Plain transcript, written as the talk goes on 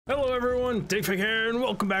Hello everyone, Digfig here, and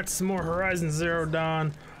welcome back to some more Horizon Zero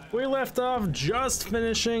Dawn. We left off just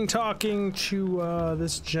finishing talking to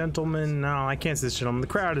this gentleman. No, I can't say this gentleman. The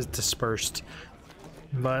crowd is dispersed.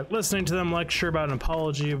 But listening to them lecture about an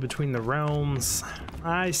apology between the realms,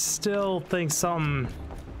 I still think something's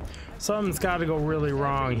got to go really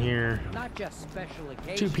wrong here. Not just special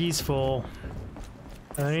occasions. Too peaceful.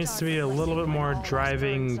 There needs to be a little bit more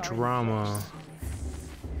driving drama.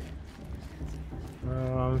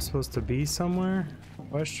 I'm supposed to be somewhere?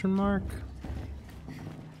 Question mark?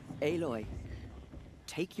 Aloy,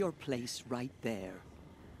 take your place right there.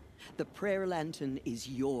 The prayer lantern is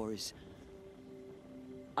yours.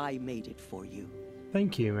 I made it for you.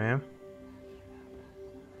 Thank you, ma'am.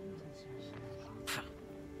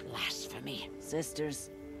 Blasphemy. Sisters.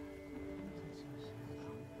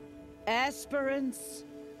 Aspirants,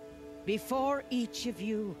 before each of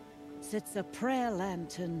you sits a prayer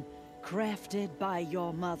lantern crafted by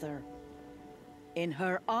your mother. In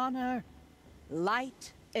her honor,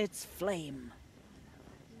 light its flame.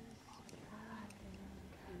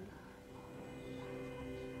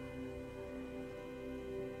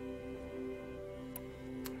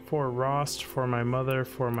 For Rost, for my mother,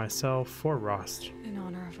 for myself, for Rost. In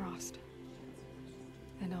honor of Rost.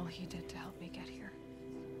 And all he did to help me get here.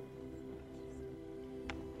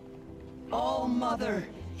 Oh, Mother,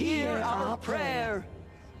 hear our prayer.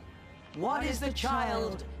 What is the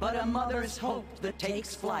child but a mother's hope that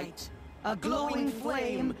takes flight? A glowing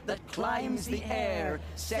flame that climbs the air,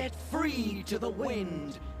 set free to the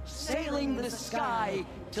wind, sailing the sky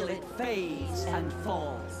till it fades and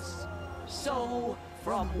falls. So,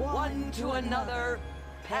 from one to another,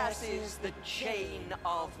 passes the chain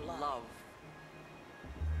of love.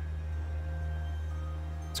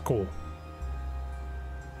 It's cool.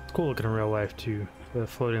 It's cool looking in real life too, the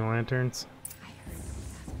floating lanterns.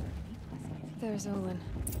 There's Olin.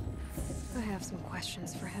 I have some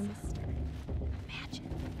questions for him.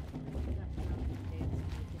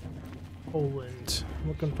 Oland.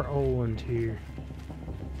 Looking for Oland here.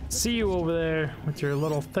 See you over there with your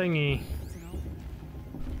little thingy.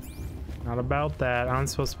 Not about that. I'm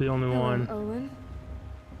supposed to be the only one. Olin?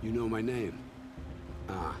 You know my name?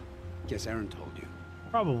 Ah, guess Aaron told you.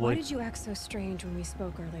 Probably. Why did you act so strange when we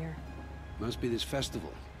spoke earlier? Must be this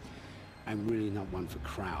festival. I'm really not one for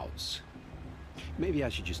crowds. Maybe I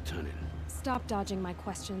should just turn in. Stop dodging my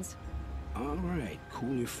questions. All right,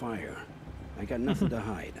 cool your fire. I got nothing to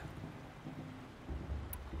hide.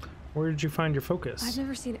 Where did you find your focus? I've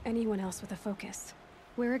never seen anyone else with a focus.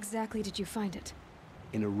 Where exactly did you find it?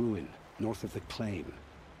 In a ruin, north of the Claim.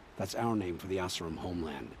 That's our name for the Oseram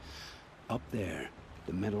homeland. Up there,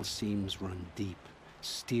 the metal seams run deep.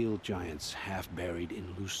 Steel giants half buried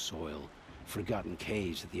in loose soil. Forgotten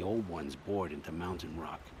caves that the old ones bored into mountain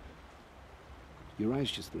rock. Your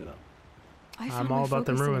eyes just lit up. I found all my about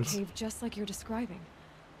them focus in a ruins. cave just like you're describing.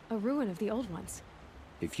 A ruin of the old ones.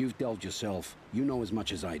 If you've delved yourself, you know as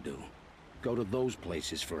much as I do. Go to those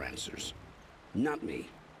places for answers. Not me.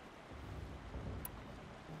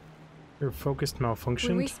 Your focus malfunctioned?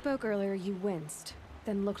 When we spoke earlier, you winced,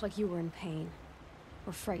 then looked like you were in pain.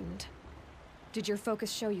 Or frightened. Did your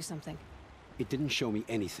focus show you something? It didn't show me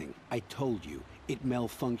anything. I told you. It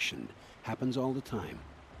malfunctioned. Happens all the time.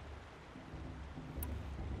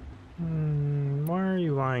 Why are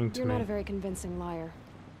you lying to You're me? not a very convincing liar.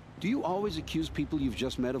 Do you always accuse people you've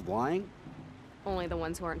just met of lying? Only the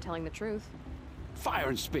ones who aren't telling the truth. Fire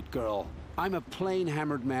and spit, girl. I'm a plain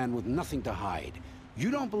hammered man with nothing to hide. You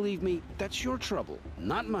don't believe me, that's your trouble,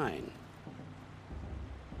 not mine.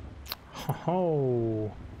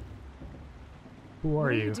 Oh. Who are What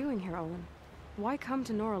are you? you doing here, Olin? Why come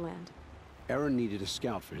to Norland? Aaron needed a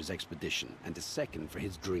scout for his expedition, and a second for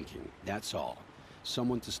his drinking. That's all.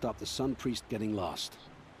 Someone to stop the Sun Priest getting lost.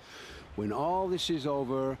 When all this is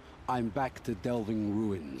over, I'm back to delving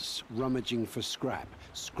ruins, rummaging for scrap,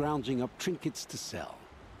 scrounging up trinkets to sell.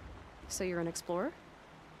 So you're an explorer?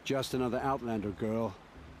 Just another Outlander, girl.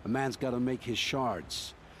 A man's gotta make his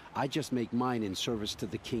shards. I just make mine in service to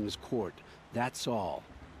the King's court. That's all.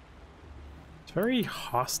 It's very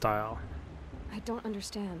hostile. I don't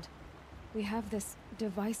understand. We have this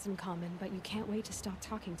device in common, but you can't wait to stop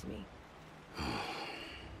talking to me.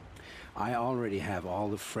 I already have all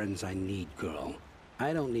the friends I need, girl.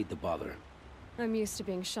 I don't need the bother. I'm used to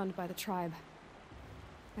being shunned by the tribe.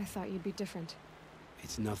 I thought you'd be different.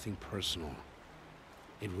 It's nothing personal.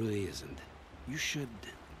 It really isn't. You should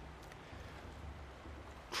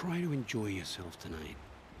try to enjoy yourself tonight.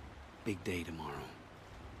 Big day tomorrow.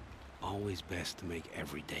 Always best to make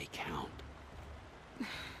every day count.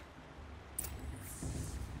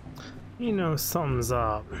 You know something's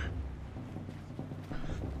up.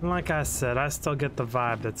 And like I said, I still get the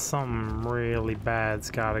vibe that something really bad's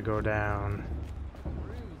gotta go down.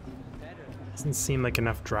 Doesn't seem like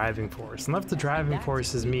enough driving force. Unless the driving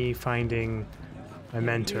force is me finding my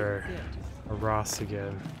mentor, or Ross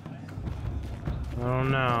again. I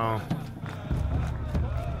don't know.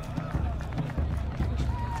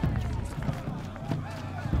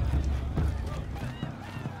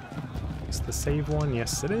 Is the save one?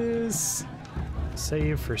 Yes, it is.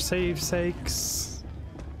 Save for save's sakes.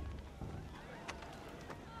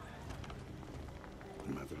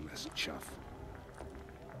 Motherless chuff.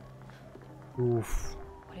 Oof.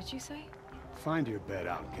 What did you say? Find your bed,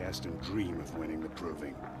 outcast, and dream of winning the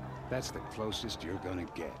proving. That's the closest you're gonna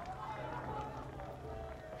get.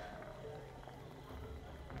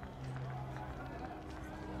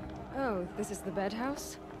 Oh, this is the bed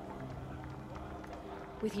house?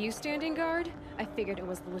 With you standing guard, I figured it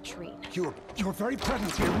was the latrine. Your very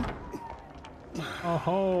presence here. Oh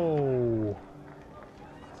ho.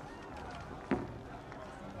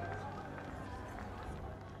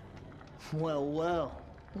 Well, well.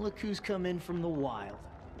 Look who's come in from the wild.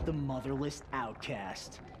 The motherless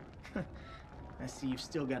outcast. I see you've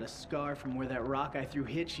still got a scar from where that rock I threw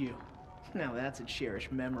hit you. Now that's a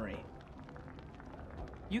cherished memory.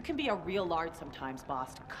 You can be a real lard sometimes,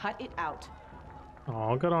 boss. Cut it out.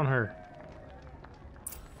 Oh, good on her.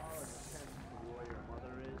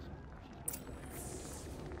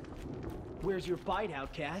 Where's your bite,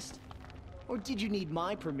 outcast? Or did you need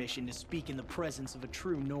my permission to speak in the presence of a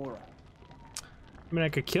true Nora? I mean, I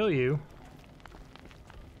could kill you.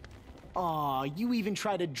 Aw, you even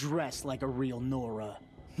try to dress like a real Nora.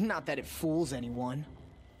 Not that it fools anyone.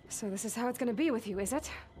 So this is how it's gonna be with you, is it?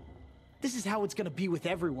 This is how it's gonna be with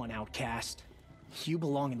everyone, outcast. You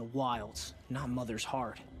belong in the wilds, not Mother's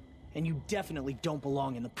heart. And you definitely don't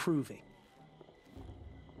belong in the proving.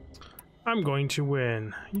 I'm going to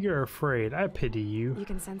win. You're afraid. I pity you. You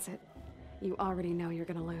can sense it. You already know you're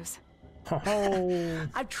gonna lose. Oh.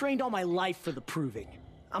 I've trained all my life for the proving.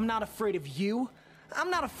 I'm not afraid of you.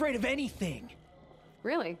 I'm not afraid of anything.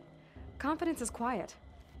 Really? Confidence is quiet.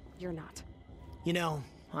 You're not. You know,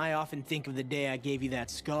 I often think of the day I gave you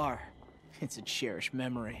that scar. It's a cherished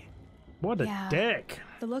memory. What a Yeah. dick.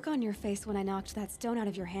 The look on your face when I knocked that stone out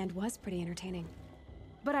of your hand was pretty entertaining.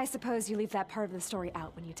 But I suppose you leave that part of the story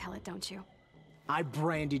out when you tell it, don't you? I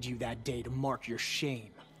branded you that day to mark your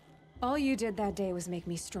shame. All you did that day was make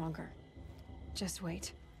me stronger. Just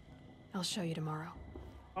wait. I'll show you tomorrow.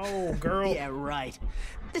 Oh, girl. Yeah, right.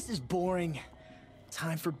 This is boring.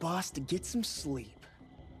 Time for Boss to get some sleep.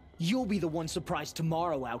 You'll be the one surprised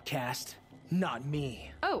tomorrow, outcast. Not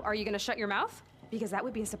me. Oh, are you gonna shut your mouth? Because that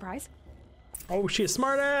would be a surprise. Oh, shit.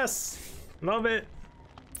 Smart ass. Love it.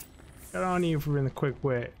 Good on you for being the quick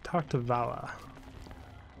wit. Talk to Vala.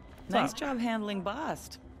 Nice job handling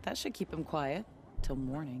Bast. That should keep him quiet till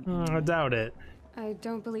morning. I doubt it. I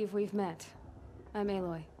don't believe we've met. I'm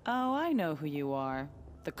Aloy. Oh, I know who you are.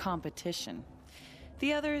 The competition.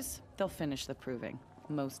 The others, they'll finish the proving.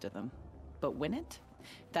 Most of them. But win it?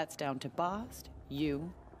 That's down to Bast,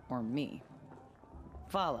 you, or me.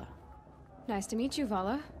 Vala. Nice to meet you,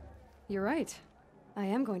 Vala. You're right. I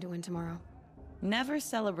am going to win tomorrow. Never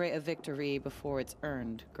celebrate a victory before it's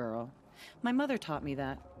earned, girl. My mother taught me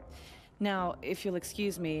that. Now, if you'll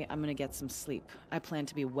excuse me, I'm gonna get some sleep. I plan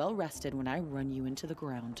to be well rested when I run you into the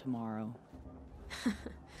ground tomorrow.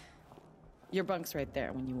 Your bunk's right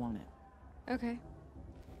there when you want it. Okay.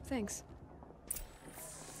 Thanks.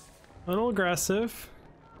 A little aggressive,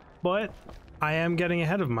 but I am getting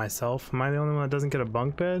ahead of myself. Am I the only one that doesn't get a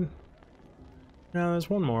bunk bed? No, there's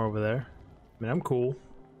one more over there. I mean, I'm cool.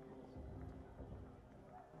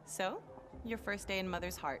 So, your first day in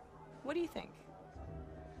Mother's heart. What do you think?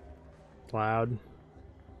 Loud.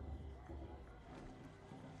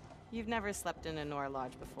 You've never slept in a Nora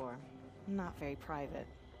lodge before. Not very private.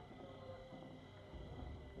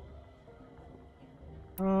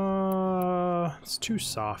 It's too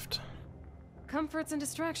soft. Comforts and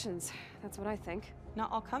distractions. That's what I think.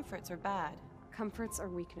 Not all comforts are bad. Comforts are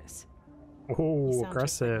weakness. You Oh, sound just like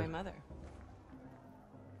aggressive. my mother.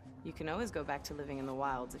 You can always go back to living in the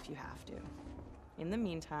wilds if you have to. In the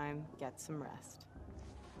meantime, get some rest.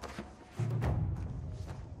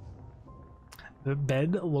 The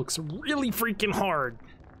bed looks really freaking hard.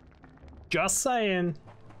 Just saying.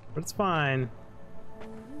 But it's fine.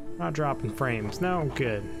 Not dropping frames. No,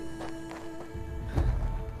 good.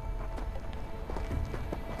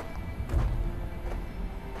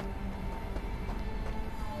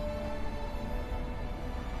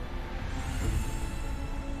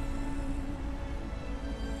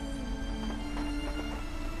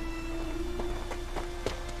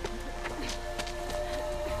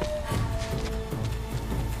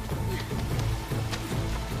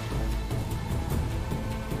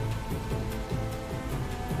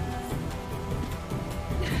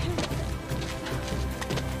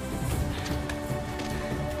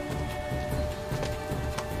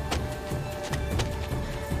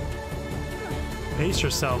 Pace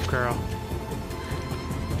yourself, girl.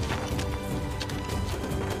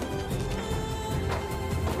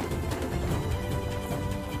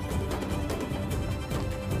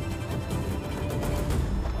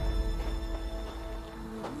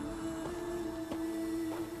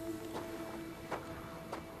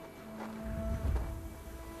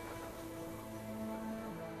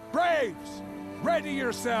 Braves, ready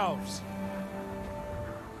yourselves!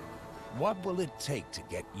 What will it take to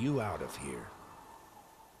get you out of here?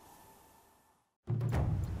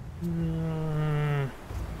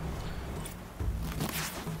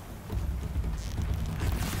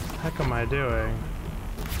 Heck am I doing?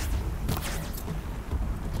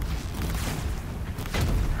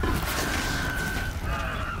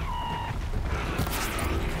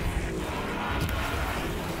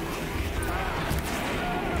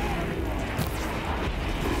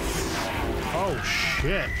 Oh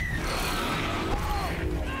shit.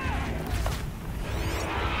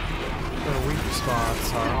 The weak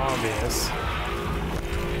spots are obvious.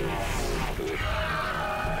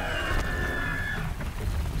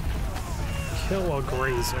 Kill a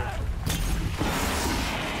grazer.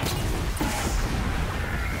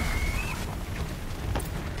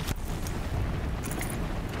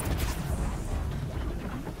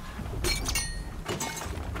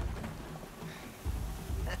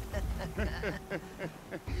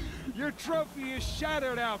 Your trophy is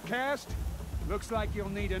shattered, outcast. Looks like you'll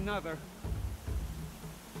need another.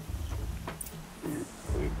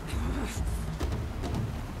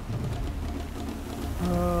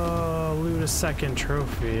 Loot a second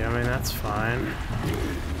trophy. I mean, that's fine.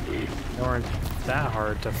 They weren't that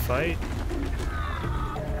hard to fight.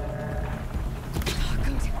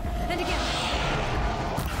 Good. And again.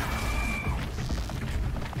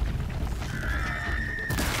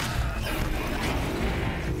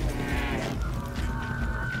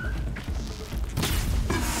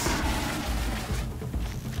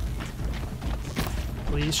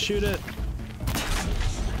 Please shoot it.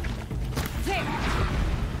 There.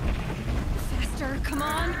 Faster, come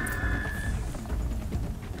on.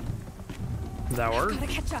 Did that work? Gotta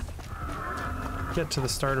catch up. Get to the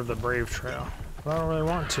start of the Brave Trail. But I don't really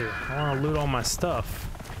want to. I want to loot all my stuff.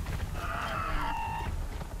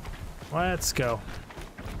 Let's go.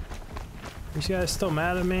 You guys still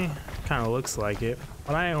mad at me? Kind of looks like it.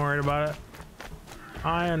 But I ain't worried about it.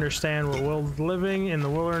 I understand what living in the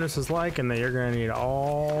wilderness is like and that you're gonna need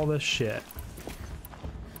all this shit.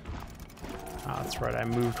 Oh, that's right, I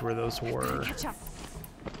moved where those were. Catch up.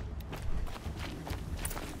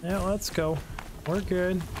 Yeah, let's go. We're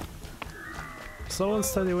good. Slow and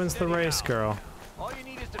steady wins the race, girl. All you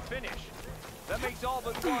need is to finish. That makes all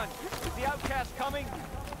but one. Is the outcast coming?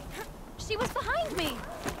 She was behind me.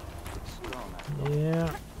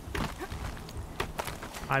 Yeah.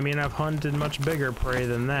 I mean, I've hunted much bigger prey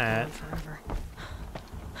than that.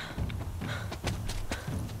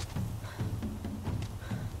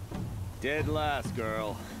 Dead last,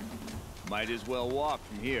 girl. Might as well walk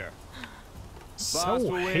from here. Boss will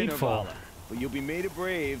So win, hateful. Urvala, but you'll be made a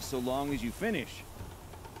brave so long as you finish.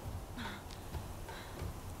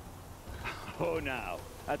 Oh, now.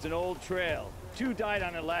 That's an old trail. 2 died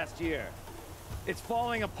on it last year. It's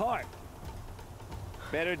falling apart.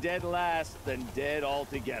 Better dead last than dead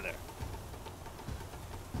altogether.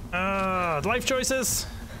 Life choices.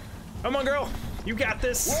 Come on, girl. You got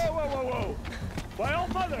this. Whoa, whoa, whoa, whoa! My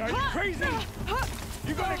old mother, are you crazy?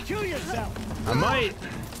 You're gonna kill yourself! I might.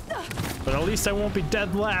 But at least I won't be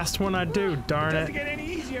dead last when I do, darn Doesn't it. get any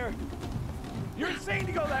easier. You're insane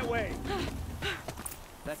to go that way.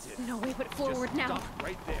 That's it. No way but forward Just now. stop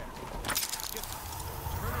right there. Just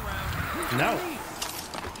turn around. No.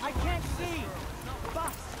 I can't see.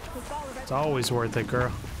 It's always worth it,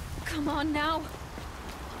 girl. Come on now.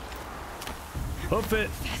 Hoof it.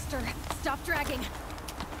 Faster. Stop dragging.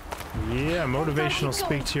 Yeah, motivational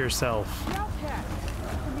speak to yourself. The outcast.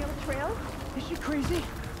 From the other trail? Is she crazy?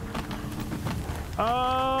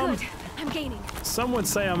 Good. I'm gaining. Some would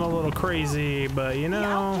say I'm a little crazy, but you The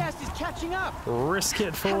know, outcast is catching up. risk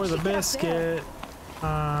it for How'd the she get up biscuit.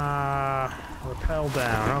 Rappel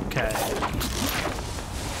down. Okay.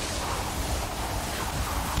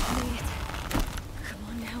 Made it. Come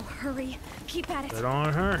on now. Hurry. Keep at it. Good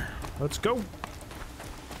on her. Let's go.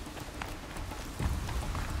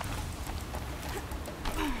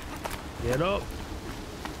 Get up.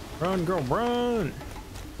 Run, girl, run.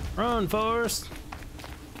 Run, Forrest.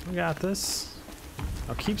 We got this.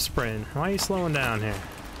 Now keep sprinting. Why are you slowing down here?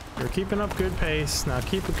 You're keeping up good pace. Now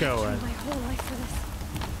keep it going. My whole life for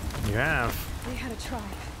this. You have. They had a tribe,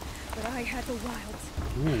 but I had the wilds.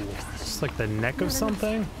 Ooh, it's like the neck of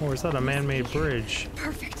something? Or is that a man-made bridge?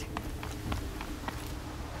 Perfect.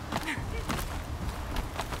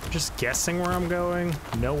 Just guessing where I'm going?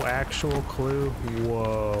 No actual clue?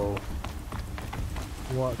 Whoa.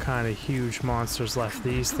 What kind of huge monsters left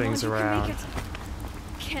these things around?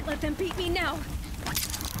 Can't let them beat me now.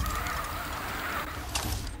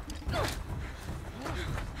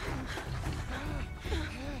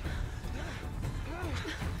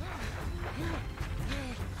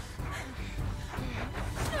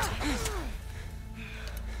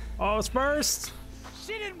 Oh, it's burst!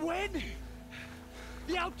 She didn't win!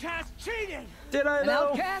 The outcast cheated! Did I An know?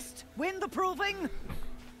 outcast win the proving?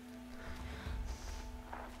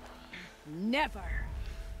 Never.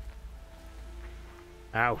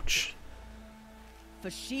 Ouch.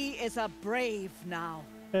 For she is a brave now.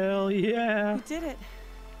 Hell yeah. You did it.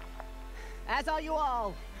 As are you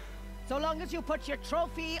all. So long as you put your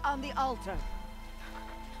trophy on the altar.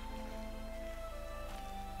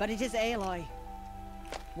 But it is Aloy.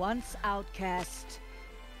 Once outcast,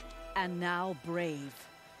 and now brave,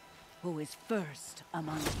 who is first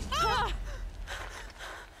among you. Ah!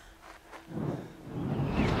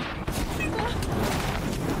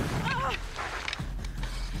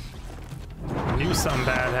 I knew something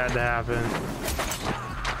bad had to happen.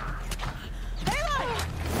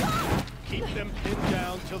 Keep them pinned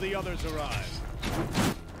down till the others arrive.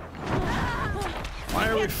 Why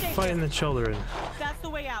are we fighting the children? That's the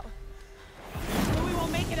way out. But we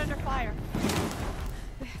won't make it under fire.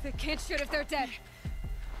 They can't shoot if they're dead.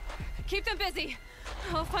 Keep them busy.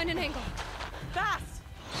 I'll find an angle. Fast!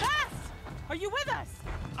 Fast! Are you with us?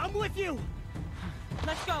 I'm with you!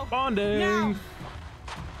 Let's go. Bonding! Now.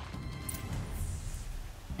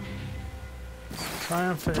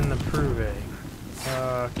 Triumphant in the proving.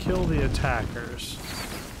 Kill the attackers.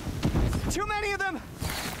 Too many of them!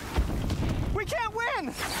 We can't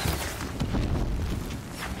win!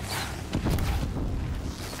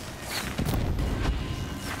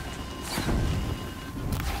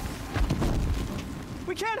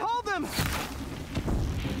 We can't hold them!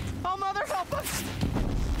 Oh, Mother, help us!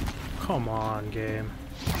 Come on, game.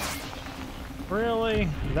 Really?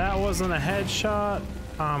 That wasn't a headshot?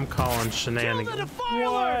 I'm calling shenanigans. Kill the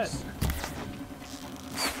defilers!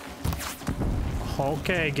 What?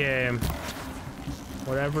 Okay, game.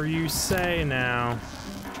 Whatever you say now.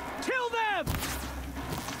 Kill them!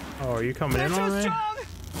 Oh, are you coming They're in too on me? strong!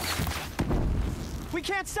 We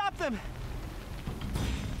can't stop them!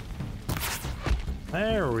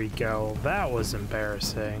 There we go. That was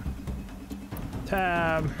embarrassing.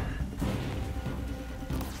 Tab.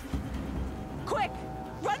 Quick!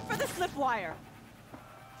 Run for the slip wire.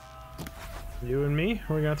 You and me?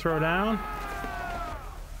 Are we gonna throw down?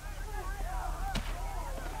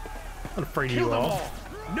 I'm afraid of you all.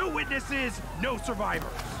 No witnesses, no survivors.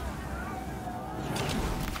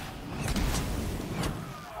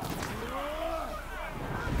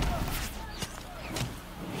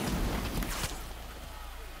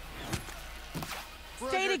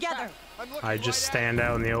 Stay together. I just stand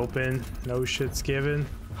out in the open. No shit's given.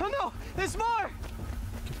 Oh no! There's more!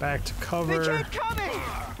 Get back to They cover. keep coming!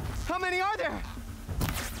 How many are there?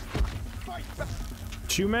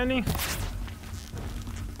 Too many?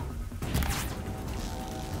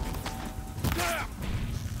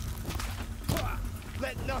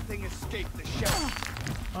 Let nothing escape the shadow.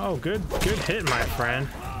 Oh, good hit, my friend.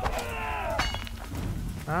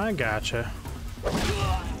 I gotcha.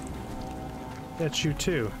 Get you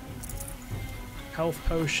too. Health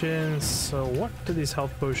potions. So what do these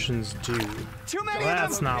health potions do? Too many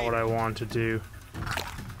That's of them! not what I want to do.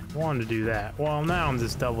 I wanted to do that. Well, now I'm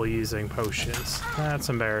just double using potions. That's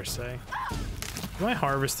embarrassing. Am I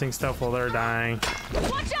harvesting stuff while they're dying?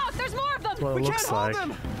 Watch out! There's more of them! That's what it We looks can't hold like.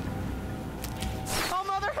 them! Oh,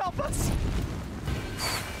 Mother, help us!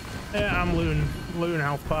 Yeah, I'm looting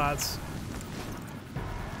health pots.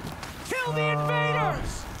 Kill the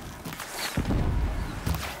invaders!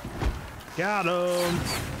 Got him.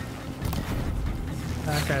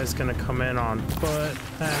 That guy's gonna come in on foot.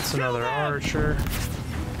 That's another archer.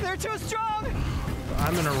 They're too strong!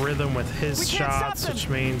 I'm in a rhythm with his We can't stop shots, them. which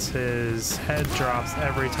means his head drops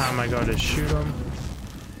every time I go to shoot him.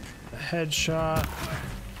 The headshot.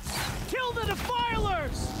 Kill the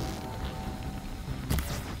defilers!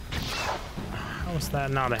 How is that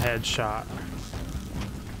not a headshot?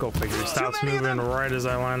 Go figure. He stops many of moving them. right as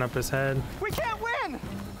I line up his head. We can't win!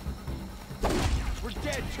 We're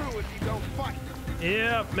dead too if you don't fight.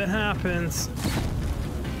 Yep, it happens.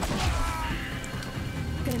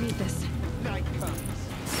 Gonna need this. Night comes.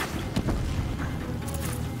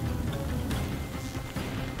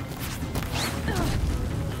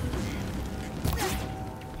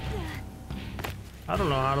 I don't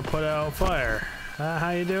know how to put out fire.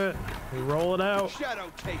 How you do it? You roll it out.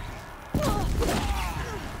 Shadow taking.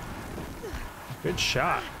 Good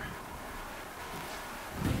shot.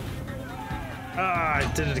 Ah,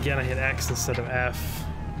 I did it again. I hit X instead of F.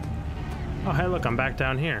 Oh, hey, look, I'm back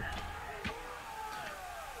down here.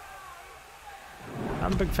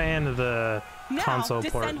 I'm a big fan of the console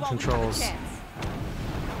port controls.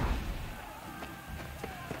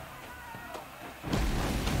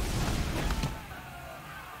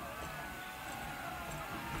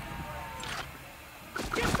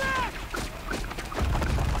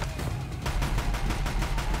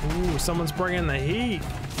 Ooh, someone's bringing the heat.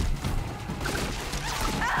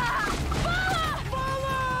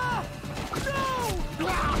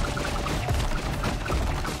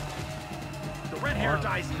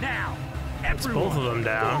 Dies now. It's both of them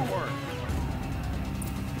down.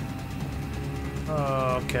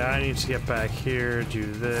 Okay, I need to get back here, do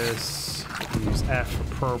this, use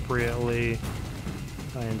F appropriately.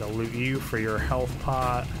 I need to loot you for your health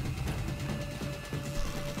pot.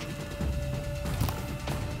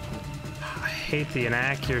 I hate the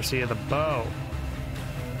inaccuracy of the bow.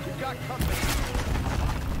 We've got company.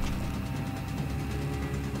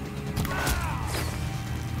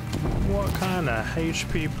 What kind of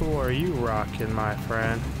HP pool are you rocking, my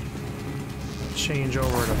friend? Change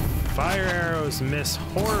over to fire arrows, miss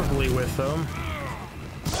horribly with them.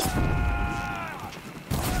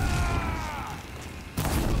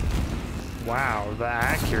 Wow, the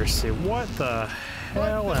accuracy. What the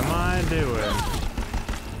hell am I doing?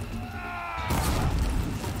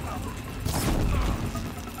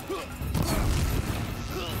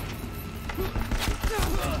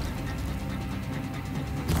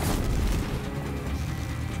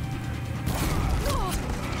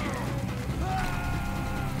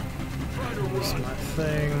 Here's my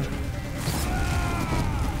thing.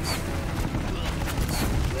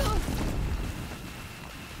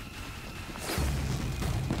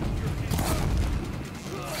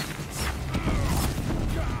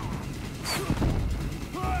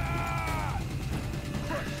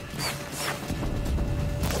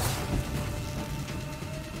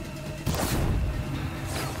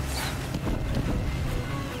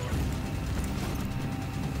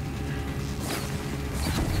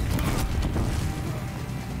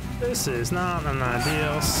 This is not an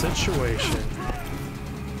ideal situation.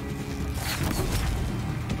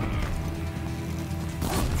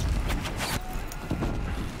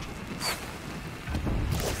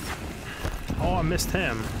 Oh, I missed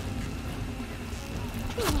him.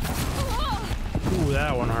 Ooh,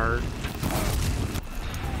 that one hurt.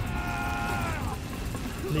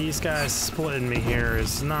 These guys splitting me here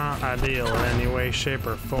is not ideal in any way, shape,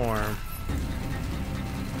 or form.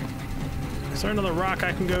 Is there another rock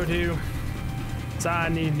I can go to? So I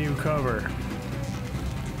need new cover.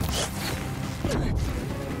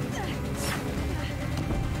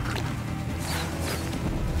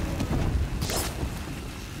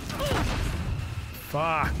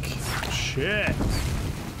 Fuck. Shit.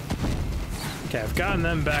 Okay, I've gotten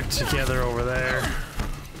them back together over there.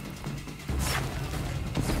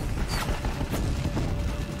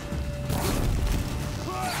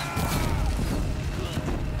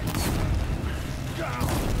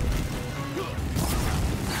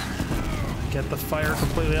 Get the fire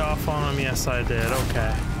completely off on him? Yes, I did.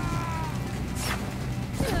 Okay.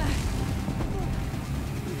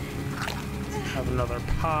 Have another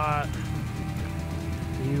pot.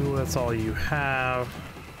 You, that's all you have.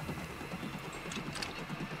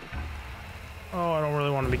 Oh, I don't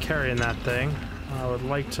really want to be carrying that thing. I would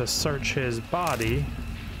like to search his body.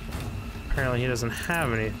 Apparently he doesn't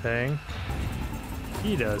have anything.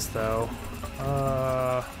 He does, though.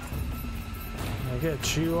 I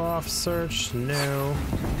get you off search? No.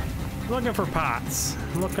 I'm looking for pots.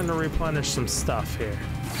 I'm looking to replenish some stuff here.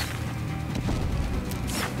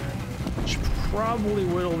 Should probably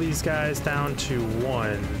whittle these guys down to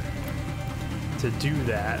one to do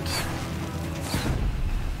that.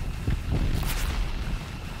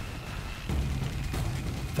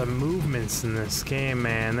 The movements in this game,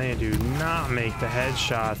 man, they do not make the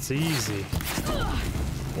headshots easy.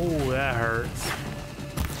 Oh, that hurt.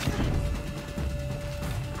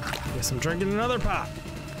 Guess I'm drinking another pot.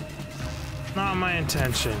 Not my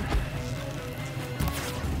intention.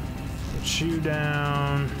 Put you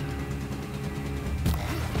down.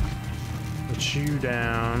 Put you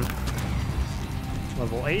down.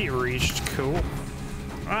 Level 8 reached. Cool.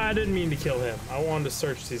 I didn't mean to kill him. I wanted to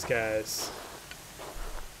search these guys.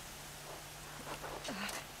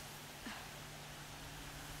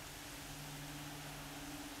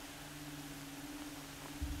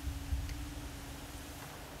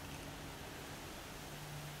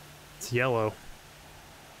 Yellow.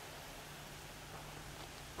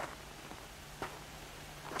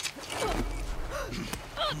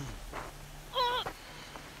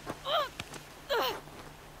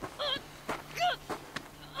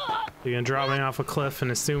 You gonna drop me off a cliff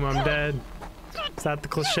and assume I'm dead? Is that the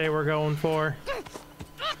cliche we're going for?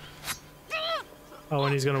 Oh,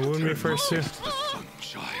 and he's gonna wound me first too?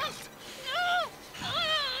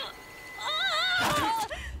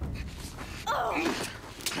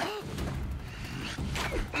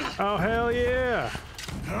 Oh, hell yeah!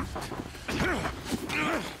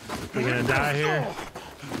 We're gonna die here.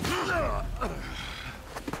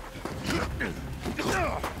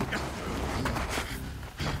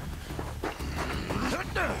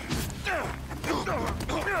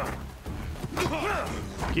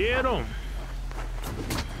 Get him!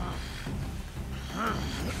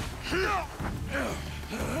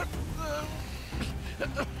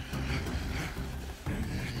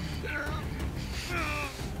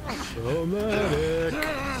 So medic.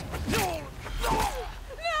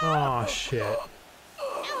 Oh shit.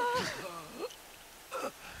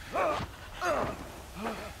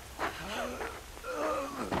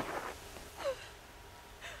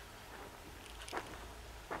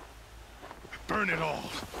 Burn it all.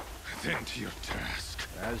 Then to your task.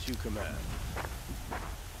 As you command.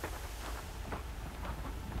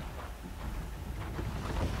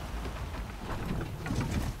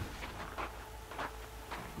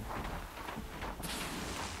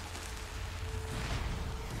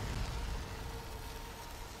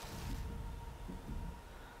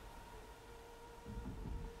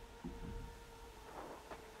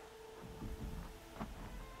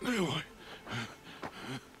 Aloy.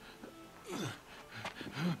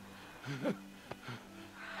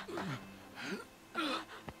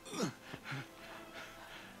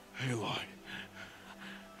 Aloy.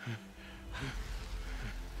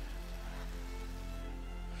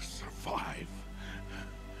 Survive.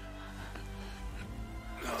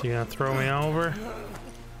 You gonna throw me over?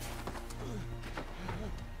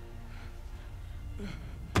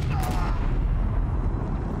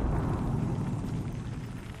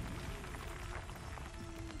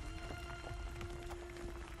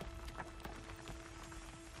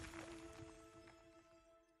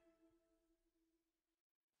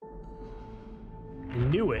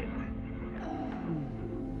 Knew it.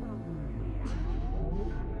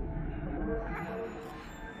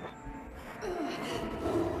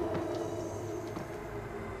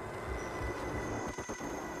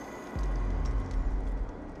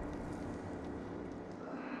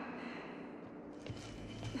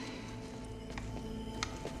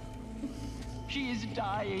 She is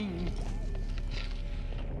dying.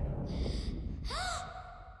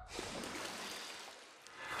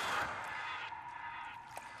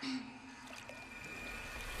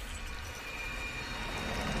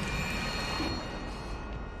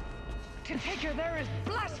 To take her there is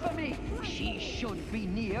blasphemy. She should be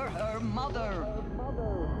near her mother.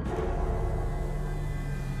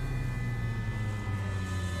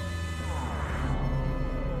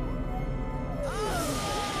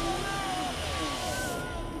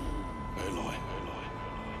 Aloy.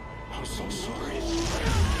 I'm so sorry.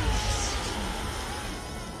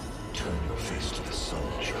 Turn your face to the sun,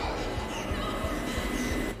 child.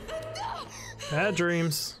 Bad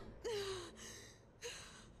dreams.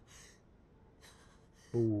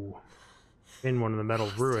 Ooh. In one of the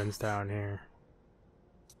metal ruins down here.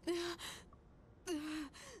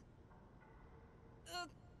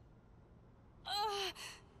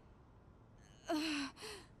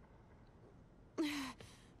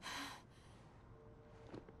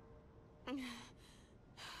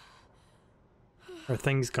 Our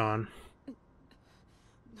thing's gone.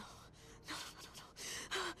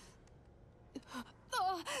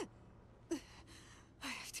 I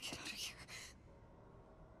have to get out of here.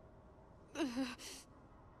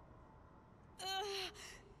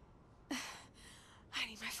 I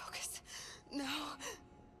need my focus. No.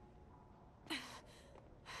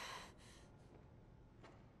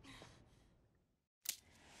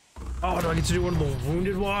 Oh, do I get to do one of the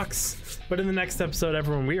wounded walks? But in the next episode,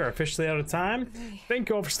 everyone, we are officially out of time. Thank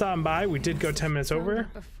you all for stopping by. We did go 10 minutes over.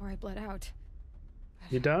 Before I bled out.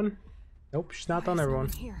 You done? Nope, she's not done, everyone.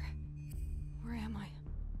 Here. Where am I?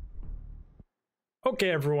 Okay,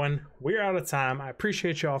 everyone, we're out of time. I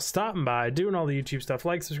appreciate y'all stopping by, doing all the YouTube stuff.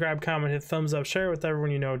 Like, subscribe, comment, hit thumbs up, share it with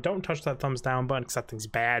everyone you know. Don't touch that thumbs down button because that thing's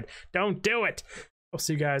bad. Don't do it. I'll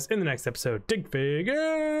see you guys in the next episode. Dig Fig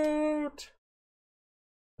out.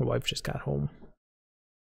 My wife just got home.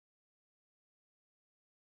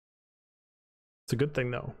 It's a good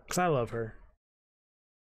thing though, because I love her.